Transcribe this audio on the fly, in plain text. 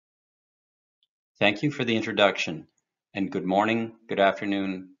Thank you for the introduction, and good morning, good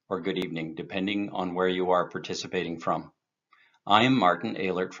afternoon, or good evening, depending on where you are participating from. I am Martin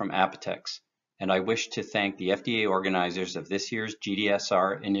Ehlert from Apotex, and I wish to thank the FDA organizers of this year's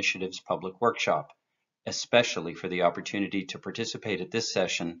GDSR Initiatives Public Workshop, especially for the opportunity to participate at this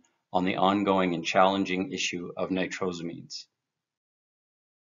session on the ongoing and challenging issue of nitrosamines.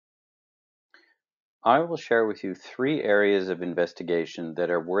 I will share with you 3 areas of investigation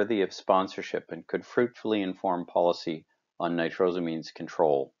that are worthy of sponsorship and could fruitfully inform policy on nitrosamines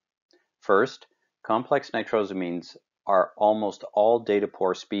control. First, complex nitrosamines are almost all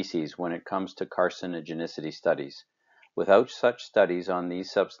data-poor species when it comes to carcinogenicity studies. Without such studies on these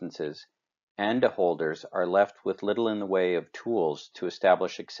substances, ANDA holders are left with little in the way of tools to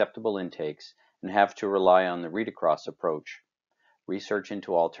establish acceptable intakes and have to rely on the read-across approach. Research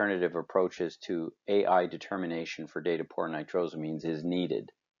into alternative approaches to AI determination for data-poor nitrosamines is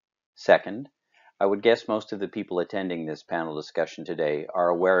needed. Second, I would guess most of the people attending this panel discussion today are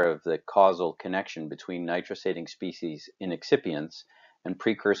aware of the causal connection between nitrosating species in excipients and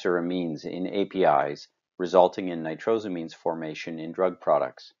precursor amines in APIs, resulting in nitrosamines formation in drug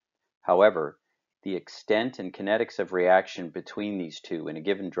products. However, the extent and kinetics of reaction between these two in a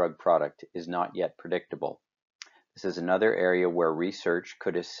given drug product is not yet predictable. This is another area where research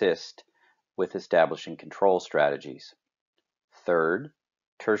could assist with establishing control strategies. Third,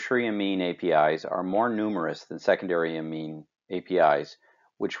 tertiary amine APIs are more numerous than secondary amine APIs,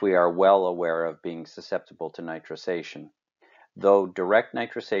 which we are well aware of being susceptible to nitrosation. Though direct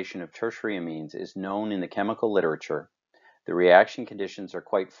nitrosation of tertiary amines is known in the chemical literature, the reaction conditions are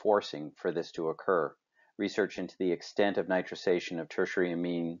quite forcing for this to occur. Research into the extent of nitrosation of tertiary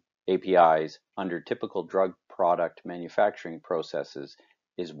amine APIs under typical drug product manufacturing processes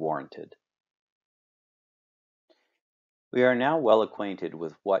is warranted. We are now well acquainted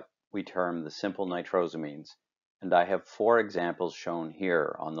with what we term the simple nitrosamines, and I have 4 examples shown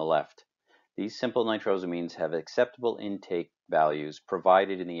here on the left. These simple nitrosamines have acceptable intake values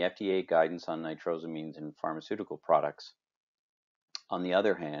provided in the FDA guidance on nitrosamines in pharmaceutical products. On the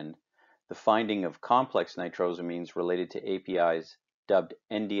other hand, the finding of complex nitrosamines related to APIs dubbed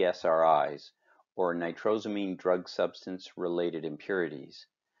NDSRIs, or nitrosamine drug substance related impurities,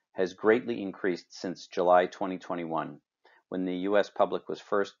 has greatly increased since July 2021, when the US public was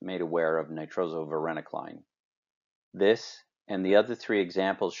first made aware of nitrosovarenicline. This and the other 3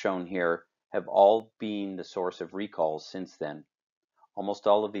 examples shown here have all been the source of recalls since then. Almost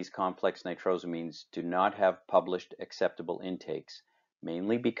all of these complex nitrosamines do not have published acceptable intakes,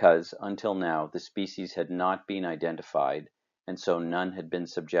 mainly because until now the species had not been identified, and so none had been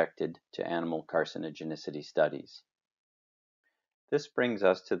subjected to animal carcinogenicity studies. This brings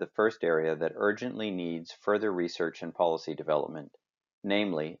us to the first area that urgently needs further research and policy development,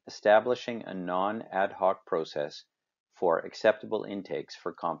 namely establishing a non-ad hoc process for acceptable intakes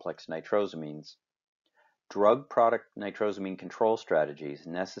for complex nitrosamines. Drug product nitrosamine control strategies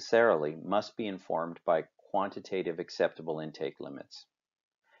necessarily must be informed by quantitative acceptable intake limits.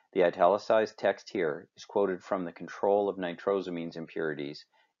 The italicized text here is quoted from the Control of Nitrosamines Impurities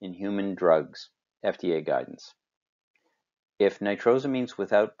in Human Drugs, FDA guidance. If nitrosamines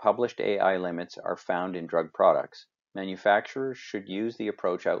without published AI limits are found in drug products, manufacturers should use the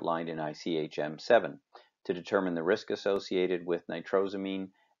approach outlined in ICHM 7 to determine the risk associated with nitrosamine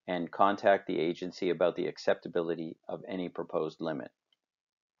and contact the agency about the acceptability of any proposed limit.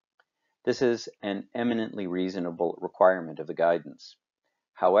 This is an eminently reasonable requirement of the guidance.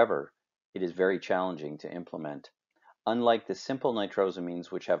 However, it is very challenging to implement. Unlike the simple nitrosamines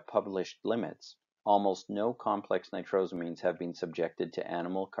which have published limits, almost no complex nitrosamines have been subjected to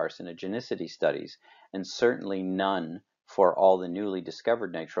animal carcinogenicity studies, and certainly none for all the newly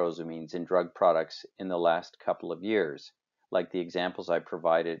discovered nitrosamines in drug products in the last couple of years, like the examples I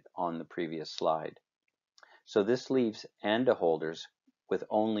provided on the previous slide. So this leaves ANDA holders with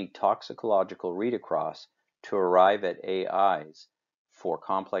only toxicological read-across to arrive at AIs for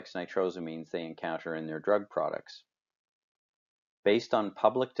complex nitrosamines they encounter in their drug products. Based on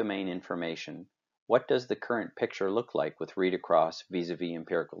public domain information, what does the current picture look like with read-across vis-a-vis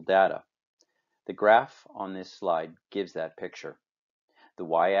empirical data? The graph on this slide gives that picture. The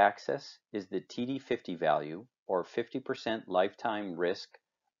y-axis is the TD50 value, or 50% lifetime risk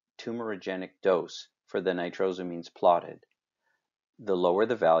tumorigenic dose for the nitrosamines plotted. The lower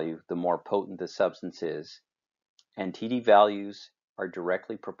the value, the more potent the substance is, and TD values are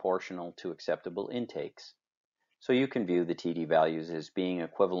directly proportional to acceptable intakes. So you can view the TD values as being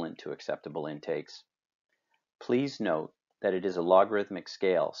equivalent to acceptable intakes. Please note that it is a logarithmic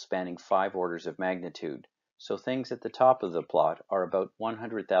scale spanning 5 orders of magnitude, so things at the top of the plot are about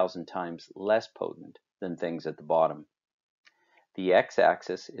 100,000 times less potent than things at the bottom. The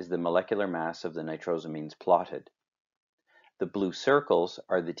x-axis is the molecular mass of the nitrosamines plotted. The blue circles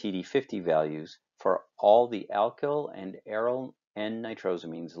are the TD50 values for all the alkyl and aryl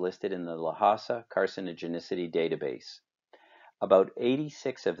N-nitrosamines listed in the Lhasa carcinogenicity database. About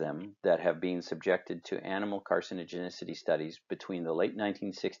 86 of them that have been subjected to animal carcinogenicity studies between the late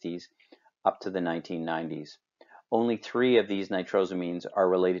 1960s up to the 1990s. Only 3 of these nitrosamines are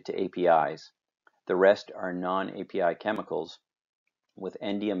related to APIs. The rest are non-API chemicals with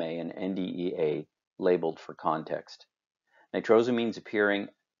NDMA and NDEA labeled for context. Nitrosamines appearing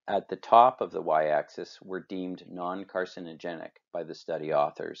at the top of the y-axis were deemed non-carcinogenic by the study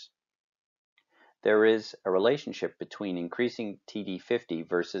authors. There is a relationship between increasing TD50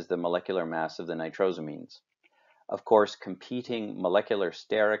 versus the molecular mass of the nitrosamines. Of course, competing molecular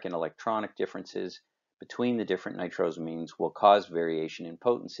steric and electronic differences between the different nitrosamines will cause variation in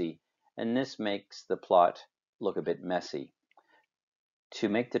potency, and this makes the plot look a bit messy. To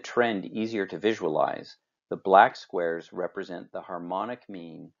make the trend easier to visualize, the black squares represent the harmonic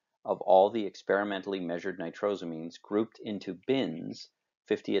mean of all the experimentally measured nitrosamines grouped into bins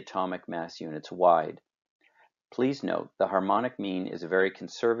 50 atomic mass units wide. Please note the harmonic mean is a very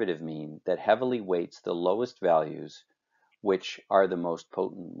conservative mean that heavily weights the lowest values, which are the most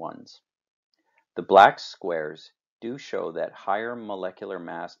potent ones. The black squares do show that higher molecular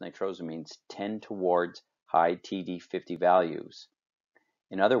mass nitrosamines tend towards high TD50 values.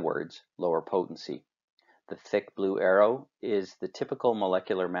 In other words, lower potency. The thick blue arrow is the typical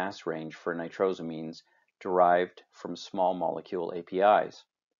molecular mass range for nitrosamines derived from small molecule APIs.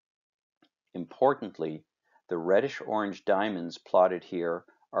 Importantly, the reddish-orange diamonds plotted here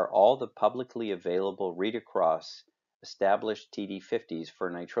are all the publicly available read-across established TD50s for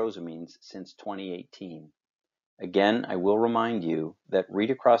nitrosamines since 2018. Again, I will remind you that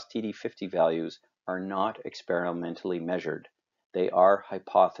read-across TD50 values are not experimentally measured. They are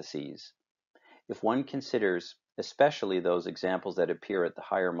hypotheses. If one considers especially those examples that appear at the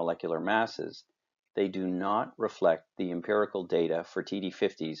higher molecular masses, they do not reflect the empirical data for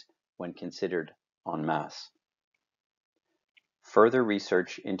TD50s when considered en masse. Further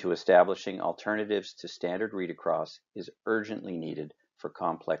research into establishing alternatives to standard read-across is urgently needed for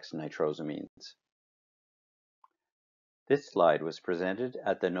complex nitrosamines. This slide was presented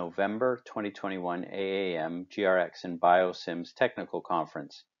at the November 2021 AAM GRX and Biosims Technical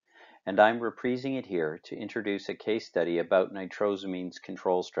Conference, and I'm reprising it here to introduce a case study about nitrosamines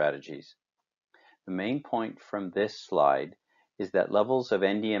control strategies. The main point from this slide is that levels of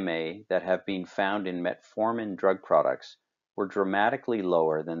NDMA that have been found in metformin drug products were dramatically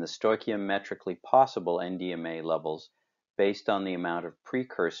lower than the stoichiometrically possible NDMA levels based on the amount of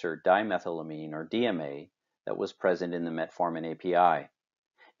precursor dimethylamine or DMA that was present in the metformin API.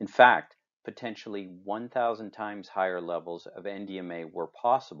 In fact, potentially 1,000 times higher levels of NDMA were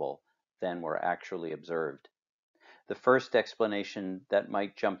possible than were actually observed. The first explanation that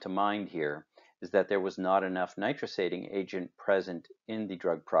might jump to mind here is that there was not enough nitrosating agent present in the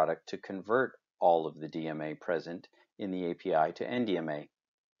drug product to convert all of the DMA present in the API to NDMA.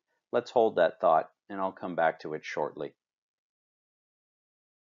 Let's hold that thought, and I'll come back to it shortly.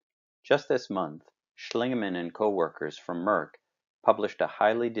 Just this month, Schlingemann and co-workers from Merck published a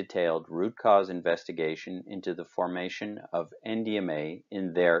highly detailed root cause investigation into the formation of NDMA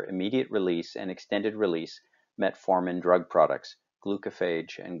in their immediate release and extended release metformin drug products,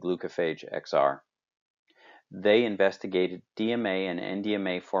 glucophage and glucophage XR. They investigated DMA and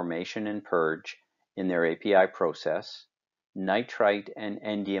NDMA formation and purge in their API process, nitrite and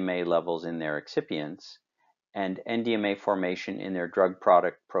NDMA levels in their excipients, and NDMA formation in their drug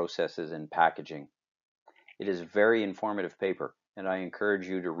product processes and packaging. It is a very informative paper, and I encourage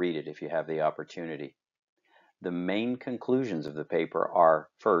you to read it if you have the opportunity. The main conclusions of the paper are,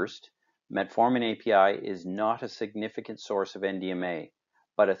 first, metformin API is not a significant source of NDMA,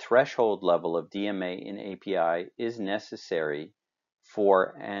 but a threshold level of DMA in API is necessary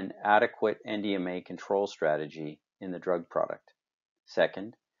for an adequate NDMA control strategy in the drug product.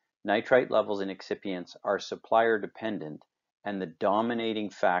 Second, nitrite levels in excipients are supplier dependent and the dominating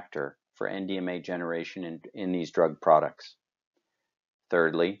factor for NDMA generation in these drug products.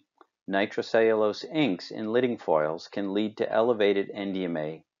 Thirdly, nitrocellulose inks in lidding foils can lead to elevated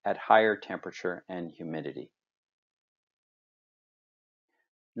NDMA at higher temperature and humidity.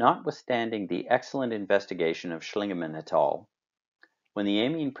 Notwithstanding the excellent investigation of Schlingemann et al., when the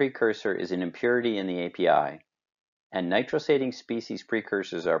amine precursor is an impurity in the API and nitrosating species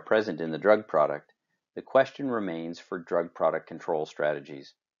precursors are present in the drug product, the question remains for drug product control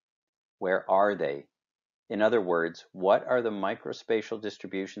strategies. Where are they? In other words, what are the microspatial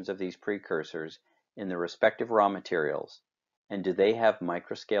distributions of these precursors in the respective raw materials, and do they have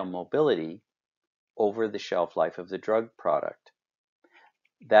microscale mobility over the shelf life of the drug product?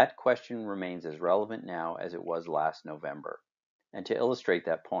 That question remains as relevant now as it was last November. And to illustrate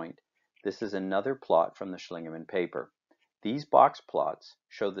that point, this is another plot from the Schlingemann paper. These box plots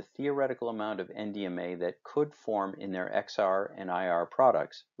show the theoretical amount of NDMA that could form in their XR and IR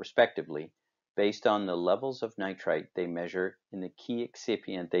products, respectively, based on the levels of nitrite they measure in the key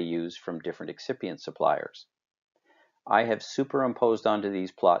excipient they use from different excipient suppliers. I have superimposed onto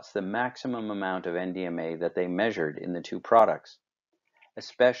these plots the maximum amount of NDMA that they measured in the two products.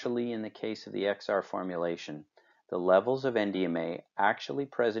 Especially in the case of the XR formulation, the levels of NDMA actually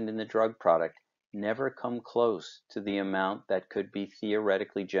present in the drug product never come close to the amount that could be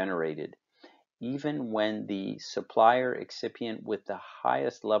theoretically generated, even when the supplier excipient with the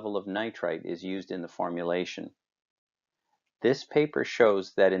highest level of nitrite is used in the formulation. This paper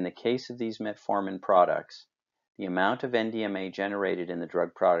shows that in the case of these metformin products, the amount of NDMA generated in the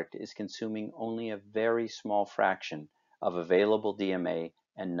drug product is consuming only a very small fraction of available DMA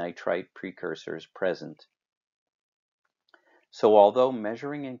and nitrite precursors present. So although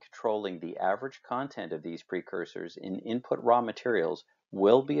measuring and controlling the average content of these precursors in input raw materials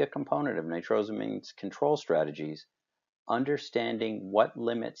will be a component of nitrosamine's control strategies, understanding what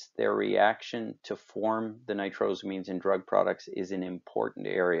limits their reaction to form the nitrosamines in drug products is an important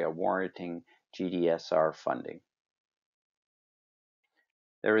area warranting GDSR funding.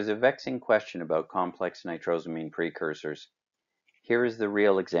 There is a vexing question about complex nitrosamine precursors. Here is the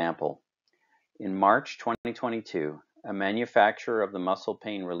real example. In March 2022, a manufacturer of the muscle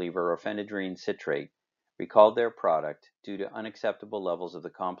pain reliever orphenadrine citrate recalled their product due to unacceptable levels of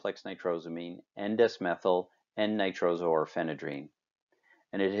the complex nitrosamine N-desmethyl N-nitrosoorphenadrine,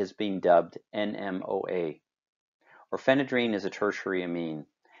 and it has been dubbed NMOA. Orphenadrine is a tertiary amine,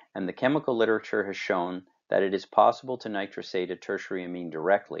 and the chemical literature has shown that it is possible to nitrosate a tertiary amine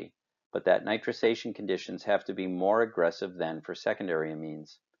directly, but that nitrosation conditions have to be more aggressive than for secondary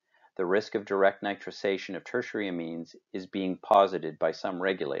amines. The risk of direct nitrosation of tertiary amines is being posited by some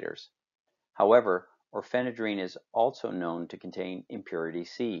regulators. However, orphenadrine is also known to contain impurity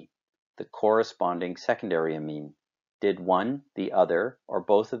C, the corresponding secondary amine. Did one, the other, or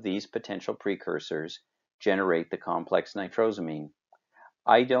both of these potential precursors generate the complex nitrosamine?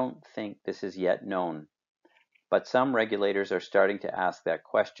 I don't think this is yet known, but some regulators are starting to ask that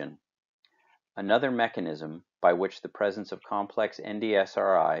question. Another mechanism by which the presence of complex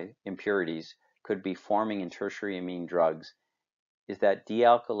NDSRI impurities could be forming in tertiary amine drugs is that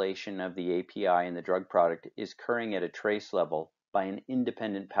dealkylation of the API in the drug product is occurring at a trace level by an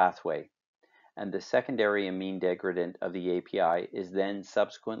independent pathway, and the secondary amine degradant of the API is then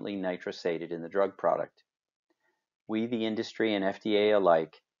subsequently nitrosated in the drug product. We, the industry and FDA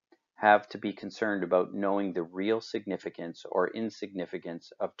alike, have to be concerned about knowing the real significance or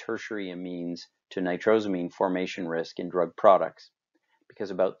insignificance of tertiary amines to nitrosamine formation risk in drug products, because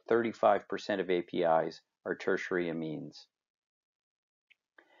about 35% of APIs are tertiary amines.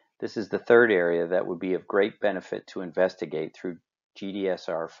 This is the third area that would be of great benefit to investigate through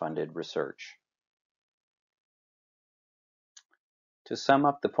GDSR-funded research. To sum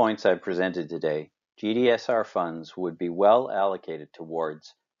up the points I've presented today, GDSR funds would be well allocated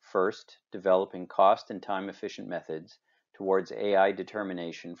towards first, developing cost and time-efficient methods towards AI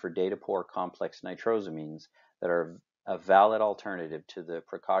determination for data-poor complex nitrosamines that are a valid alternative to the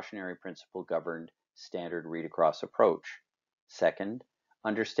precautionary principle-governed standard read-across approach. Second,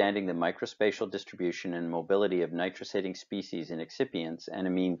 understanding the microspatial distribution and mobility of nitrosating species in excipients and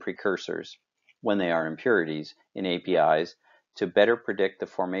amine precursors, when they are impurities, in APIs, to better predict the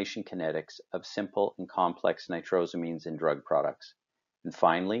formation kinetics of simple and complex nitrosamines in drug products. And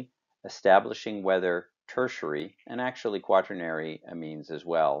finally, establishing whether tertiary, and actually quaternary amines as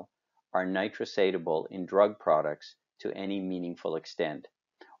well, are nitrosatable in drug products to any meaningful extent,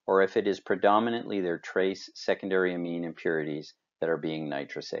 or if it is predominantly their trace secondary amine impurities that are being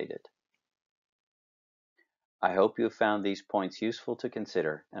nitrosated. I hope you have found these points useful to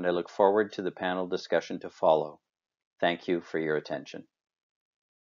consider, and I look forward to the panel discussion to follow. Thank you for your attention.